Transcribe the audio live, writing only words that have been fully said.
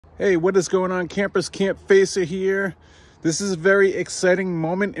Hey, what is going on, campers? Campfacer here. This is a very exciting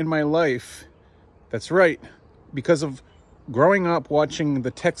moment in my life. That's right, because of growing up watching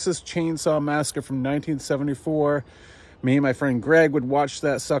the Texas Chainsaw Massacre from 1974. Me and my friend Greg would watch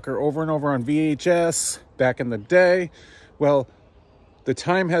that sucker over and over on VHS back in the day. Well, the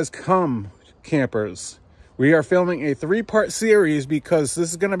time has come, campers. We are filming a 3-part series because this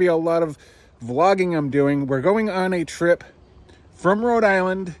is going to be a lot of vlogging I'm doing. We're going on a trip from Rhode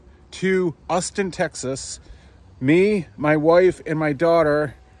Island to Austin, Texas. Me, my wife, and my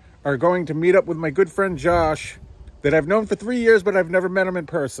daughter are going to meet up with my good friend Josh that I've known for 3 years, but I've never met him in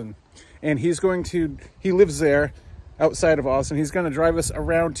person. And he lives there outside of Austin. He's going to drive us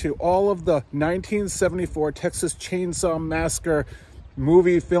around to all of the 1974 Texas Chainsaw Massacre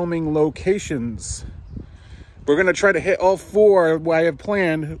movie filming locations. We're going to try to hit all 4 what I have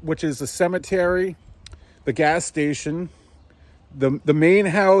planned, which is the cemetery, the gas station, the main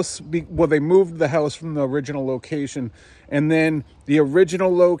house. Well, they moved the house from the original location, and then the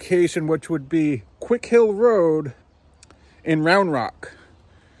original location, which would be Quick Hill Road in Round Rock.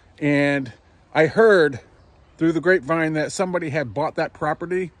 And I heard through the grapevine that somebody had bought that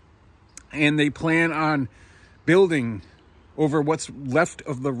property and they plan on building over what's left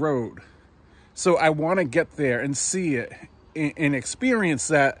of the road. So I want to get there and see it and experience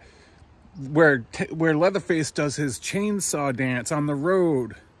that, where Leatherface does his chainsaw dance on the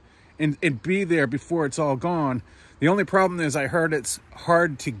road, and be there before it's all gone. The only problem is I heard it's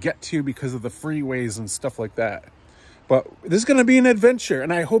hard to get to because of the freeways and stuff like that. But this is going to be an adventure,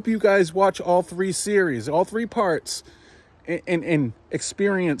 and I hope you guys watch all 3 series, all 3 parts, and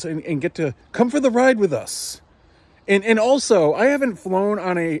experience and get to come for the ride with us. And also, I haven't flown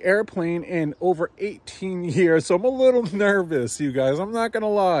on an airplane in over 18 years, so I'm a little nervous, you guys. I'm not going to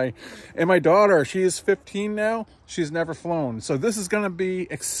lie. And my daughter, she is 15 now. She's never flown. So this is going to be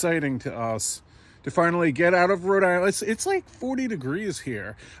exciting to us to finally get out of Rhode Island. It's like 40 degrees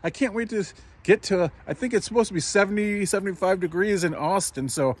here. I can't wait to get to, I think it's supposed to be 70, 75 degrees in Austin.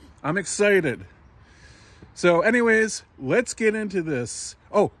 So I'm excited. So anyways, let's get into this.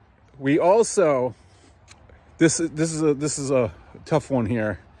 Oh, we also... This is a tough one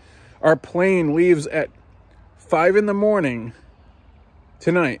here. Our plane leaves at 5 in the morning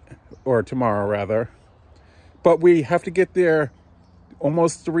tonight, or tomorrow rather. But we have to get there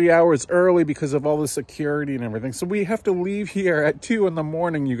almost 3 hours early because of all the security and everything. So we have to leave here at 2 in the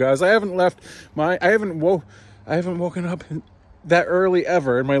morning, you guys. I haven't woken up that early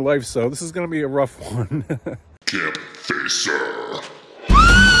ever in my life, so this is gonna be a rough one. Campfacer.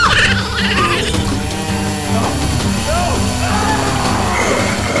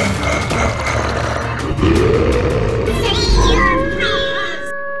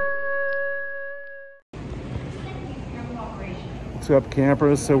 What's up,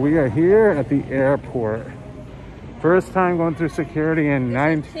 campers? So we are here at the airport. First time going through security in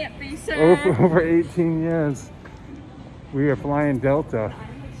over 18 years. We are flying Delta.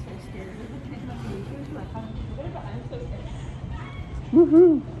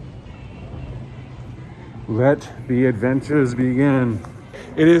 Woohoo! Let the adventures begin.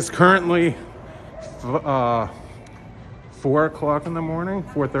 It is currently 4 o'clock in the morning,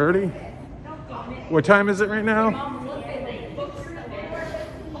 4:30. What time is it right now?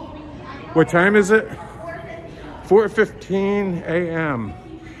 What time is it? 4:15 a.m.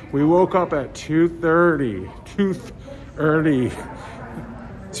 We woke up at 2:30.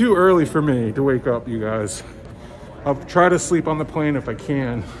 Too early for me to wake up, you guys. I'll try to sleep on the plane if I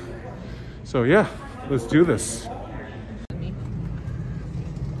can. So yeah, let's do this. I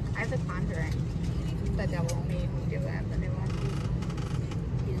have the Conjuring. The devil made me do it, the new one.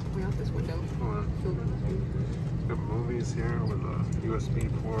 You just point out this window. It's got movies here with a USB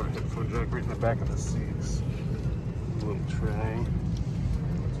port, headphone jack right in the back of the seats. A little tray.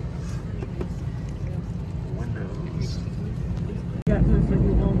 Windows.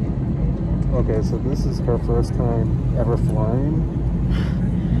 Okay, so this is her first time ever flying.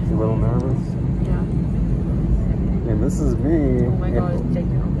 You a little nervous? Yeah. And this is me Oh my God,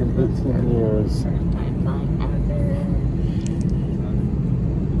 in 18 years. I'm flying ever.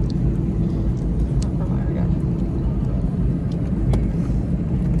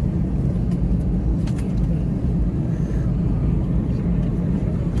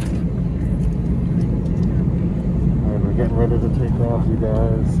 Alright, we're getting ready to take off, you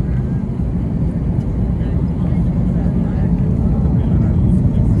guys.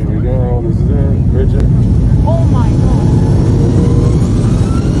 Here we go, this is it, Bridget. Oh my God.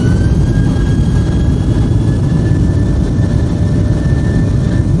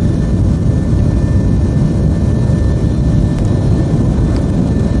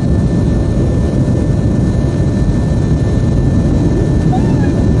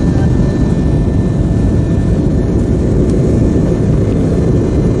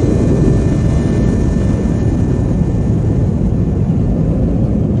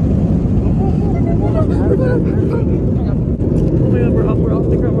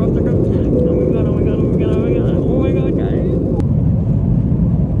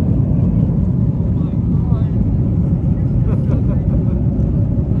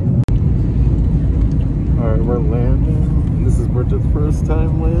 Just first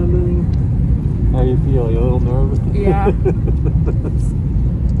time landing. How you feel? You a little nervous? Yeah. Look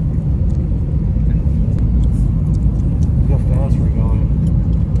how fast we're going.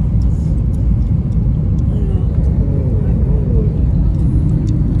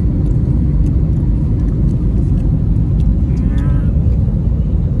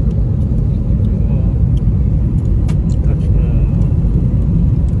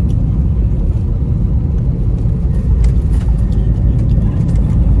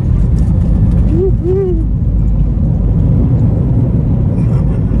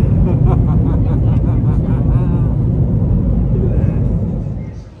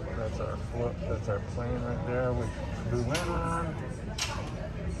 That's our plane right there, which we went on.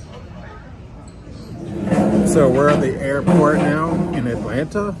 So we're at the airport now in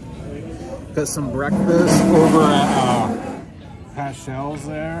Atlanta. Got some breakfast over at Pastel's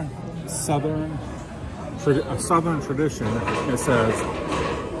there. Southern tradition, it says.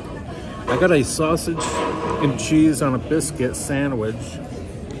 I got a sausage and cheese on a biscuit sandwich.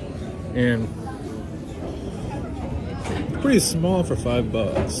 And pretty small for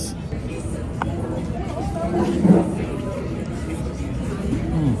 $5.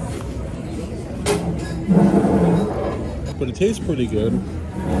 But it tastes pretty good.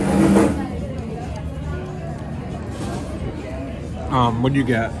 What do you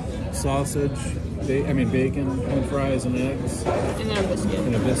get? Sausage, bacon, and fries and eggs. And then a biscuit.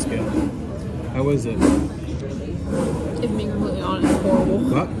 And a biscuit. How is it? If being completely honest, horrible.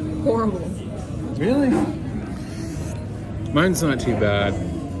 What? Horrible. Really? Mine's not too bad.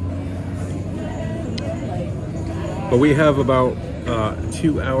 But we have about a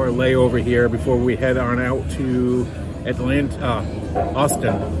 2-hour layover here before we head on out to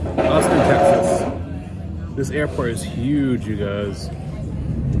Austin, Texas. This airport is huge, you guys.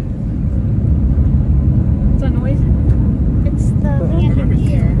 What's that noise? It's the landing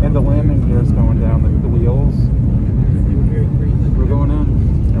gear. And the landing gear is going down, the wheels. We're going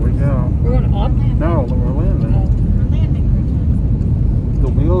in. There we go. We're going up? No, we're landing. We're landing. The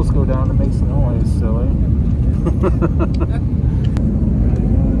wheels go down, it makes noise, silly.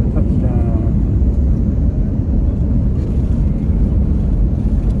 Touchdown.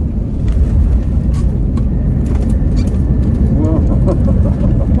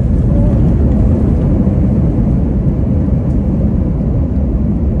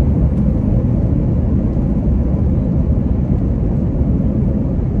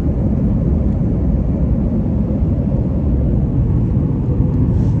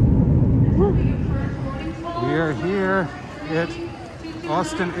 We are here at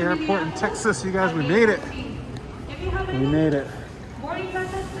Austin Airport in Texas. You guys, we made it. We made it.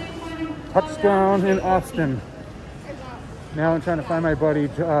 Touchdown in Austin. Now I'm trying to find my buddy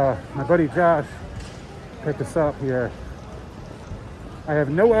Josh. Pick us up here. I have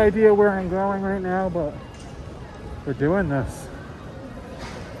no idea where I'm going right now, but we're doing this.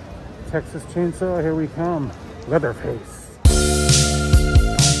 Texas Chainsaw, here we come. Leatherface.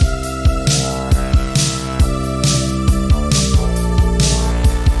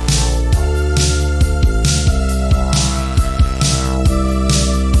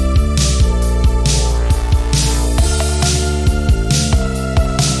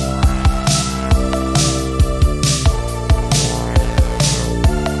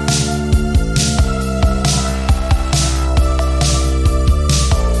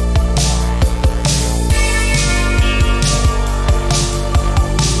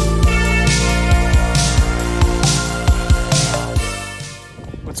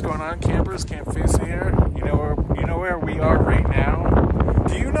 What's going on, campers? Campfacer here. You know where we are right now?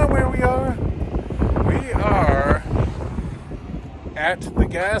 Do you know where we are? We are at the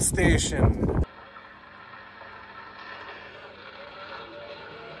gas station.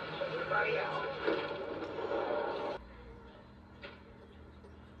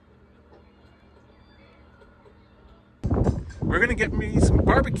 We're gonna get me some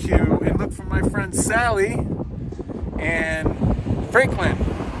barbecue and look for my friend Sally and Franklin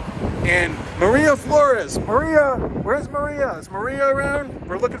and Maria Flores. Maria, where's Maria? Is Maria around?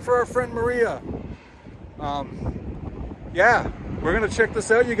 We're looking for our friend Maria. Yeah, we're gonna check this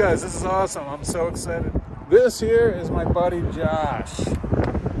out, you guys. This is awesome. I'm so excited. This here is my buddy Josh.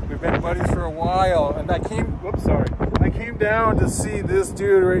 We've been buddies for a while, and I came down to see this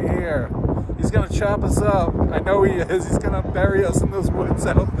dude right here. He's gonna chop us up. I know he is. He's gonna bury us in those woods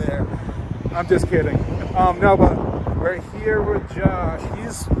out there. I'm just kidding. No, but we're here with Josh.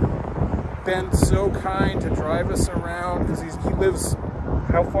 He's been so kind to drive us around because he lives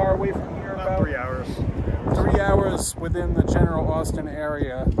how far away from here? About 3 hours. 3 hours within the general Austin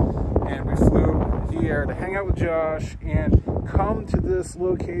area, and we flew here to hang out with Josh and come to this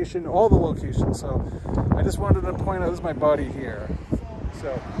location, all the locations. So I just wanted to point out, this is my buddy here.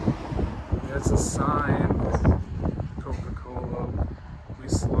 So there's a sign, Coca-Cola, we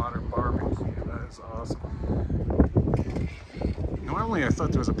slaughter barbecue. That is awesome. Normally I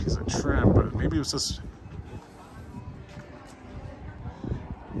thought there was a piece of trim, but maybe it was just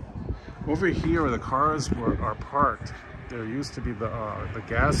over here where the cars are parked. There used to be the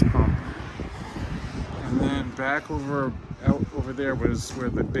gas pump, and then back out over there was where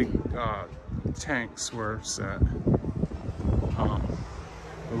the big tanks were set.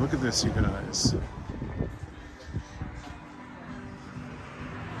 But look at this, you guys.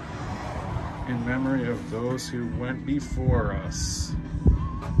 In memory of those who went before us.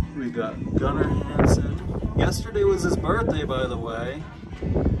 We got Gunnar Hansen. Yesterday was his birthday, by the way.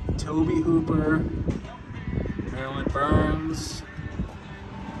 Toby Hooper, Marilyn Burns,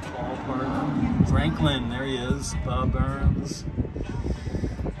 Paul Parton, Franklin, there he is, Bob Burns,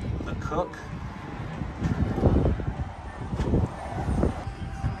 the cook.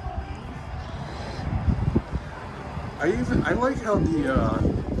 I like how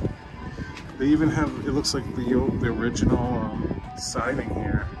they even have, it looks like the original siding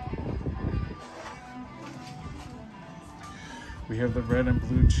here. We have the red and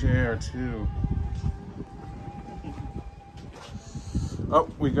blue chair too. Oh,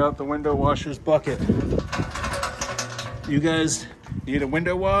 we got the window washer's bucket. You guys need a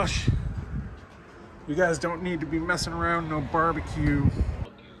window wash? You guys don't need to be messing around no barbecue.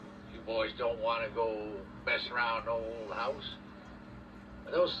 You boys don't want to go mess around no old house.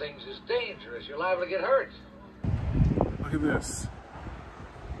 Those things is dangerous. You're liable to get hurt. Look at this.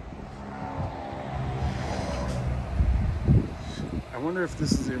 I wonder if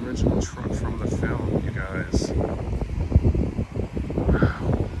this is the original truck from the film, you guys.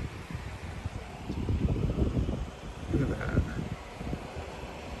 Wow. Look at that.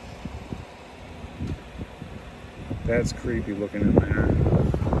 That's creepy looking in there.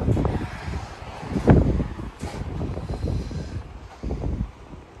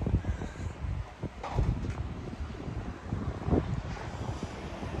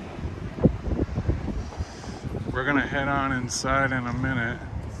 We're gonna head on inside in a minute.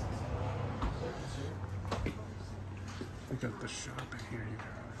 We got the shopping here, you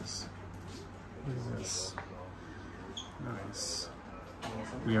guys. Look at this. Nice.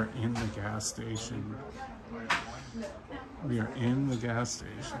 We are in the gas station. We are in the gas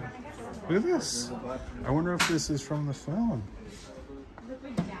station. Look at this. I wonder if this is from the film.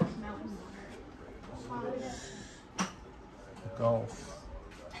 Golf.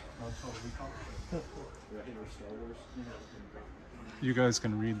 You guys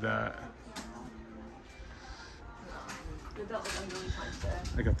can read that.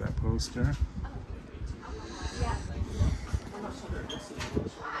 I got that poster.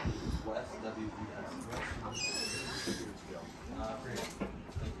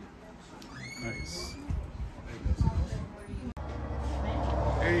 Nice.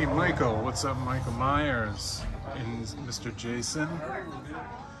 Hey Michael, what's up, Michael Myers and Mr. Jason?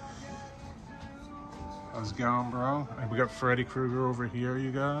 How's it going, bro? And we got Freddy Krueger over here,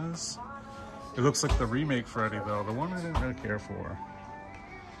 you guys. It looks like the remake Freddy, though. The one I didn't really care for.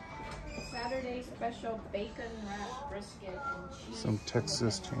 Saturday special bacon wrapped brisket and cheese. Some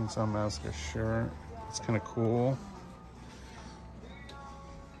Texas Chainsaw Massacre shirt. It's kind of cool.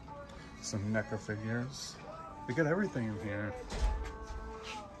 Some NECA figures. We got everything in here.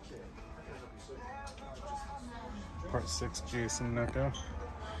 Part 6 Jason NECA.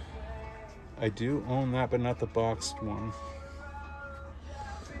 I do own that, but not the boxed one.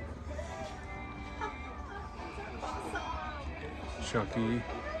 Chucky,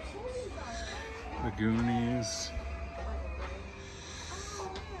 the Goonies.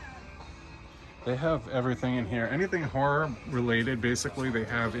 They have everything in here. Anything horror related, basically, they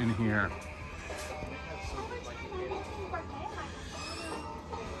have in here.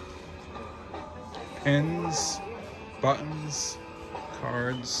 Pins, buttons,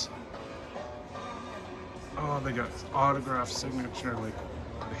 cards. Oh, they got autograph signature, like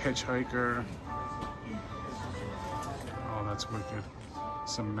the Hitchhiker. Oh, that's wicked.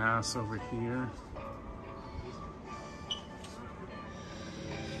 Some mass over here.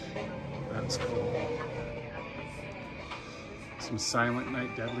 That's cool. Some Silent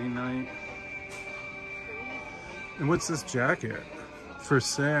Night, Deadly Night. And what's this jacket? For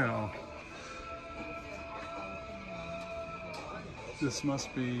sale. This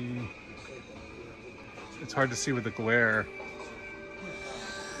must be... It's hard to see with the glare.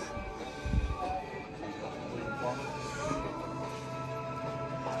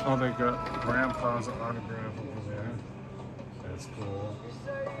 Oh, they got Grandpa's autograph over there. That's cool.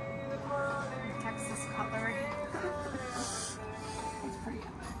 Texas cutlery. It's pretty.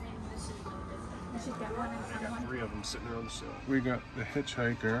 You should get one and They got someone. 3 of them sitting there on the shelf. We got the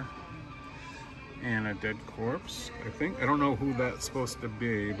Hitchhiker and a dead corpse, I think. I don't know who that's supposed to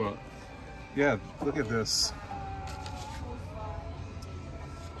be, but yeah, look at this.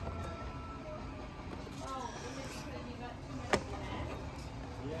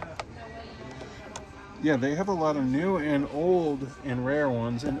 Yeah, they have a lot of new and old and rare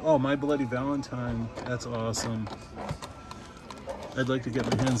ones. And oh, My Bloody Valentine, that's awesome. I'd like to get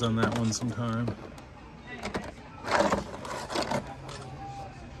my hands on that one sometime.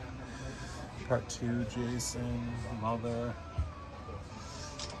 Part 2, Jason, Mother.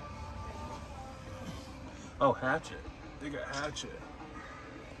 Oh, Hatchet. They got Hatchet.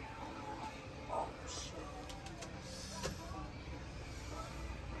 Oh, shit.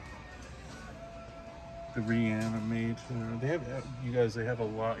 The Reanimator. They have, you guys, they have a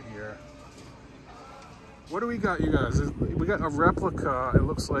lot here. What do we got, you guys? We got a replica, it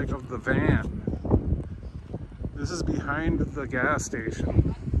looks like, of the van. This is behind the gas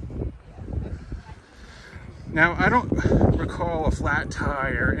station. Now, I don't recall a flat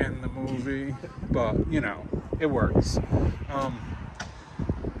tire in the movie, but, you know, it works.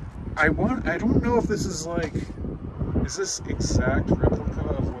 I don't know if this is like, is this exact replica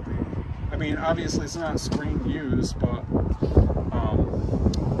of what they, I mean, obviously it's not screen used, but,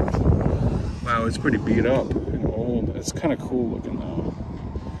 wow, it's pretty beat up and old. It's kind of cool looking though.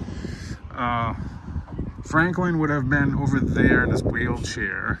 Franklin would have been over there in his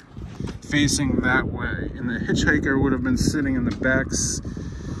wheelchair, facing that way, and the hitchhiker would have been sitting in the backs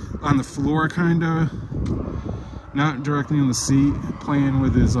on the floor, kinda, not directly on the seat, playing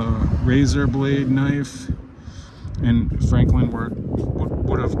with his razor blade knife, and Franklin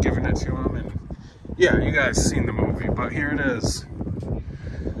would have given it to him. And yeah, you guys seen the movie, but here it is.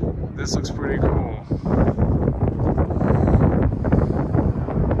 This looks pretty cool.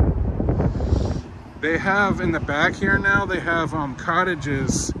 They have in the back here now, they have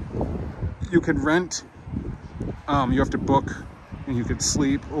cottages you could rent. You have to book and you could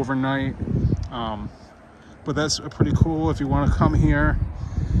sleep overnight. But that's pretty cool if you want to come here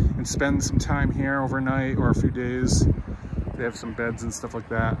and spend some time here overnight or a few days. They have some beds and stuff like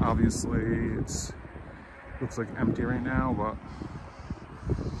that. Obviously, it's looks like empty right now,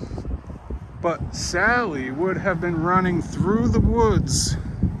 but Sally would have been running through the woods.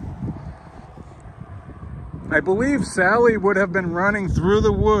 I believe Sally would have been running through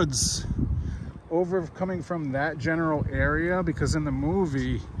the woods coming from that general area, because in the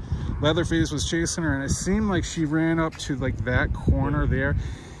movie Leatherface was chasing her and it seemed like she ran up to like that corner there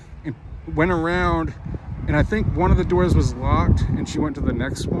and went around, and I think one of the doors was locked and she went to the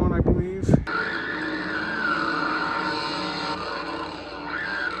next one, I believe.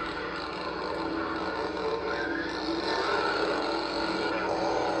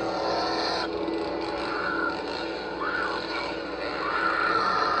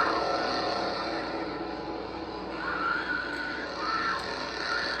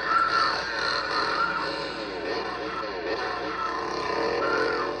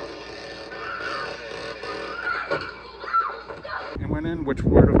 In, which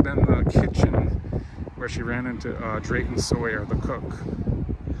would have been the kitchen where she ran into Drayton Sawyer, the cook.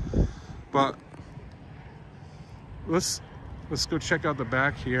 But let's go check out the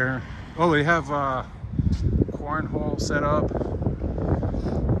back here. Oh, they have cornhole set up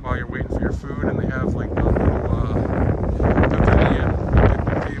while you're waiting for your food, and they have like the little pavilion,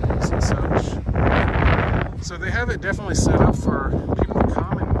 picnic tables and such. So they have it definitely set up for people to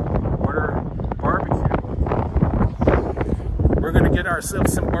come and order barbecue. We're gonna get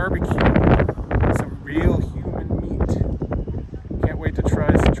ourselves some barbecue, some real human meat. Can't wait to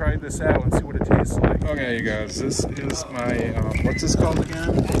try this out and see what it tastes like. Okay, you guys, this is my what's this called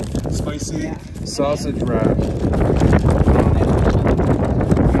again? Spicy sausage wrap. I'm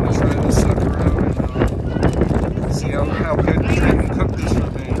gonna try this sucker out and see how good you can cook this for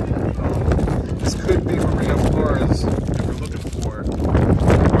me. This could be Maria Flores that we're looking for, or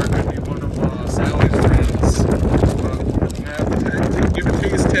it could be one of Sally's friends. Give a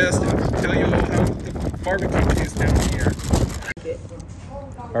taste test and tell you all how the barbecue tastes down here.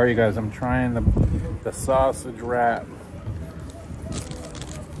 Alright, you guys, I'm trying the sausage wrap.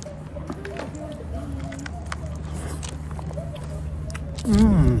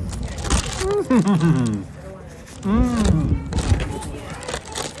 Mmm. Mmm. Mmm.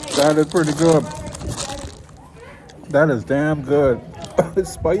 That is pretty good. That is damn good.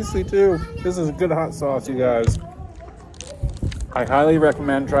 It's spicy too. This is a good hot sauce, you guys. I highly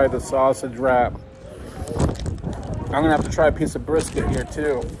recommend try the sausage wrap. I'm gonna have to try a piece of brisket here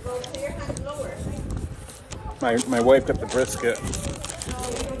too. My wife got the brisket.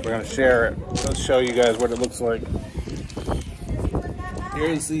 We're gonna share it. Let's show you guys what it looks like.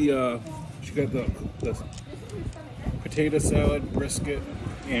 Here's the she got the potato salad, brisket,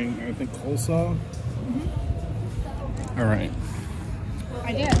 and I think coleslaw. All right.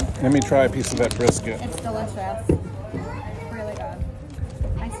 I did. Let me try a piece of that brisket. It's delicious. Really good.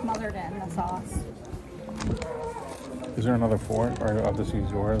 I smothered it in the sauce. Is there another fork, or I'll just use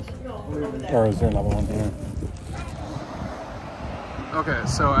yours? Or is there another one here? Okay,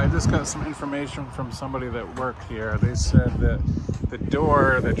 so I just got some information from somebody that worked here. They said that the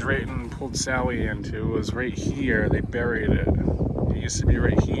door that Drayton pulled Sally into was right here. They buried it. It used to be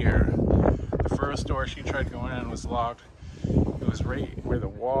right here. The first door she tried going in was locked. It was right where the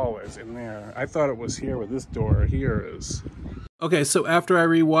wall is in there. I thought it was here where this door here is. Okay, so after I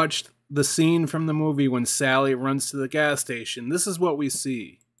rewatched the scene from the movie when Sally runs to the gas station, this is what we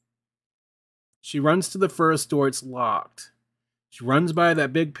see. She runs to the first door, it's locked. She runs by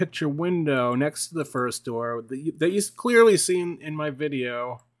that big picture window next to the first door that you clearly seen in my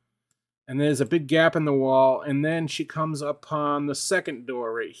video. And there's a big gap in the wall, and then she comes upon the second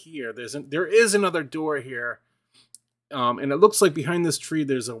door right here. There is another door here. And it looks like behind this tree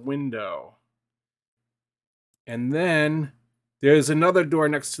there's a window. And then there's another door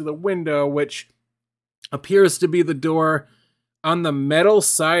next to the window, which appears to be the door on the metal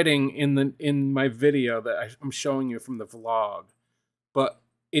siding in my video that I'm showing you from the vlog. But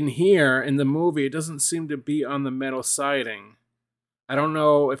in here, in the movie, it doesn't seem to be on the metal siding. I don't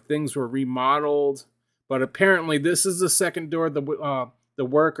know if things were remodeled, but apparently this is the second door the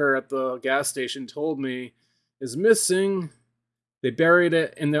worker at the gas station told me is missing. They buried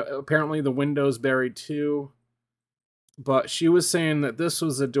it, and apparently the window's buried too. But she was saying that this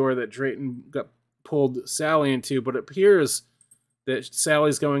was the door that Drayton pulled Sally into, but it appears that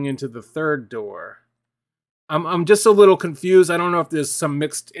Sally's going into the third door. I'm just a little confused. I don't know if there's some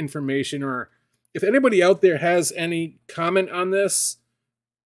mixed information, or if anybody out there has any comment on this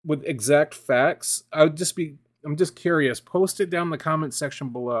with exact facts. I'm just curious. Post it down in the comment section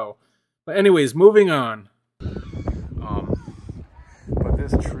below. But anyways, moving on. But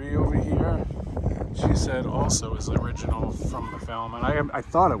this tree over here, she said also is original from the film, and I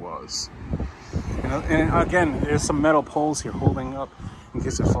thought it was. And again, there's some metal poles here holding up in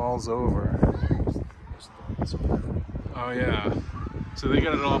case it falls over. Oh yeah, so they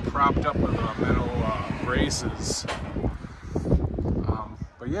got it all propped up with metal braces.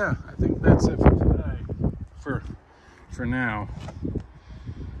 But yeah, I think that's it for today. For now.